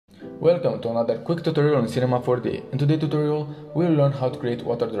Welcome to another quick tutorial on Cinema 4D. In today's tutorial, we will learn how to create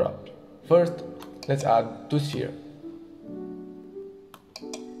water drop. First, let's add two spheres.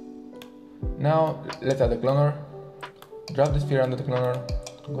 Now, let's add a cloner. Drop the sphere under the cloner.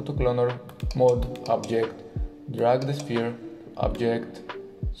 Go to cloner, mode, object, drag the sphere, object,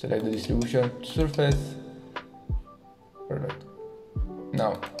 select the distribution to surface. Perfect.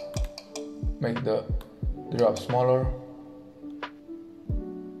 Now, make the drop smaller.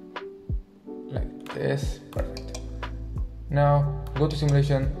 Like this, perfect. Now go to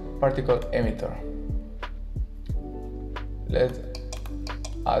simulation, particle emitter. Let's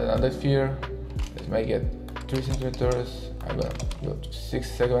add another sphere. Let's make it 3 centimeters. I'm gonna go to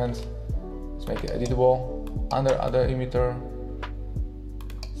 6 segments. Let's make it editable. Under other emitter,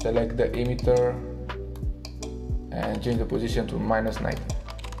 select the emitter and change the position to -90.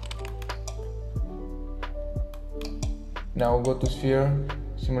 Now go to sphere,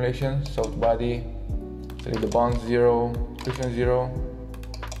 simulation, soft body, select the bound 0, friction 0,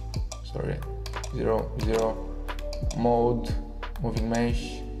 0, mode, moving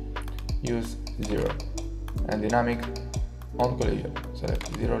mesh, use 0, and dynamic on collision, select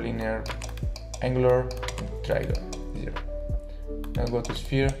 0, linear, angular, triangle 0. Now go to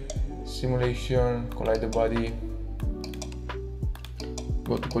sphere, simulation, collide the body,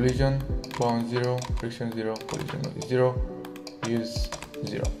 go to collision, bound 0, friction 0, collision 0, use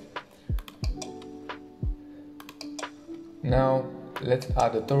 0. Now let's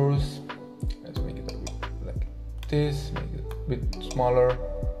add the torus. Let's make it a bit like this, make it a bit smaller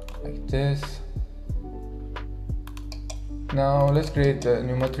like this. Now let's create a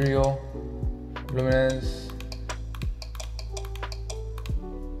new material, luminance,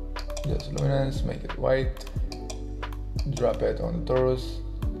 just luminance, make it white, drop it on the torus.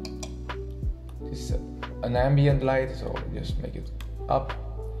 This is an ambient light, so just make it up.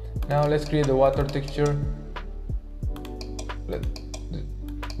 Now let's create the water texture. Let's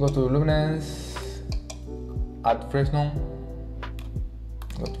go to luminance, add Fresno,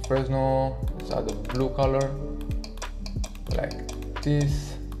 go to Fresno, let's add the blue color like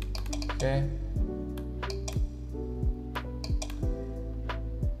this. Okay,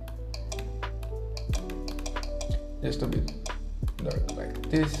 just a bit dark like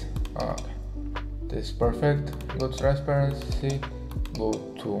this. Okay, this is perfect. Go to transparency, go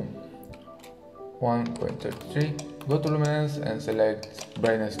to 1.33, go to luminance and select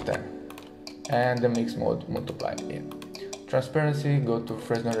brightness 10 and the mix mode multiply in. Transparency, go to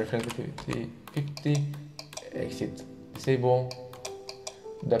Fresnel reflectivity 50, exit disable,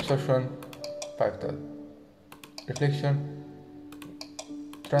 the absorption factor, reflection,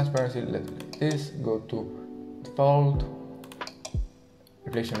 transparency like this, go to default,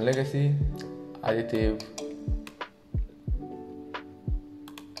 reflection legacy, additive,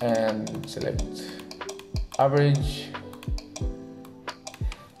 and select average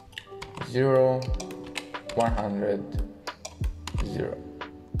 0, 100, 0.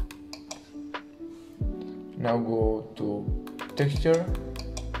 Now go to texture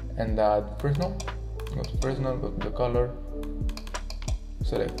and add Fresnel. Go to Fresnel, go to the color,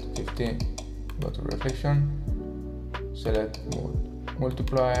 select 15, go to reflection, select mode,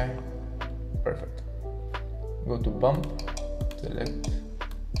 multiply, perfect. Go to bump, select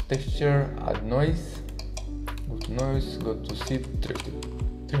texture, add noise, go to noise, go to seed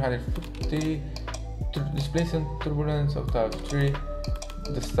 350, displacement turbulence of type 3,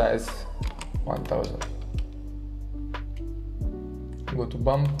 the size 1000. Go to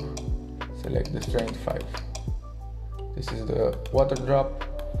bump, select the strength 5. This is the water drop.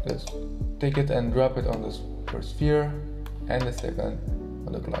 Let's take it and drop it on the first sphere and the second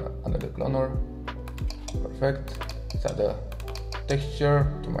on the cloner, under the cloner. Perfect. Let's add the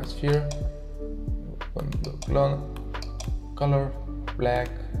texture to my sphere. On the clone, color, black,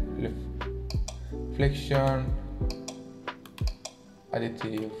 reflection,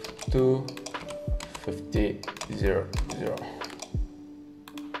 additive 2, 50, 0, 0.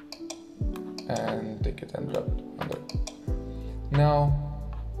 And take it and drop it under. Now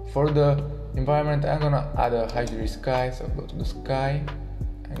for the environment, I'm gonna add a high degree sky, so go to the sky.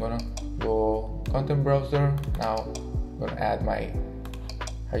 I'm gonna go content browser. Now I'm gonna add my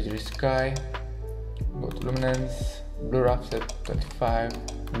high degree sky. Go to luminance, blur offset 25,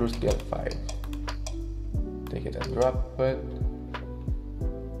 blur scale 5. Take it and drop it.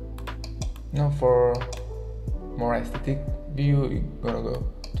 Now for more aesthetic view, you're gonna go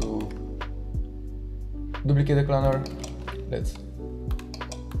to duplicate the cloner. Let's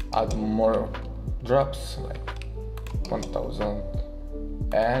add more drops like 1000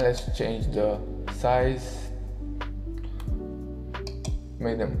 and let's change the size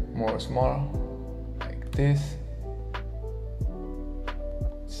make them more small, like this.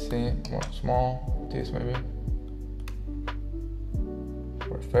 See, more small, this maybe.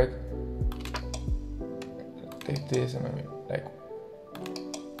 Perfect. Take this and maybe like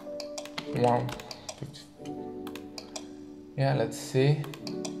 150. Yeah, let's see.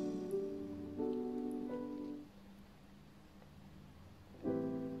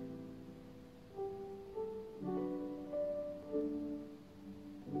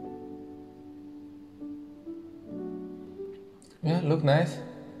 Yeah, look nice.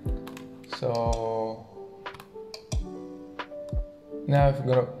 So now if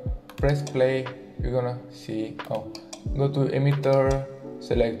you're gonna press play, you're gonna see, oh, go to emitter,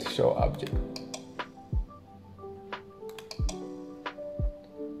 select show object.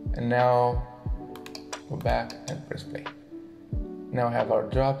 And now go back and press play. Now we have our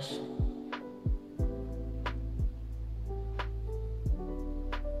drops.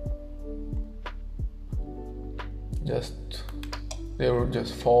 They will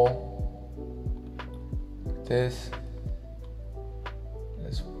just fall. This.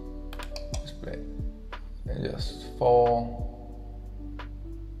 Let's play. And just fall.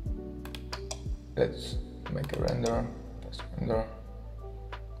 Let's make a render. Let's render.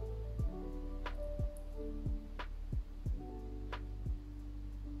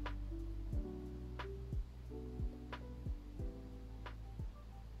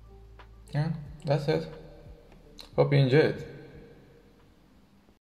 Yeah, that's it. Hope you enjoyed.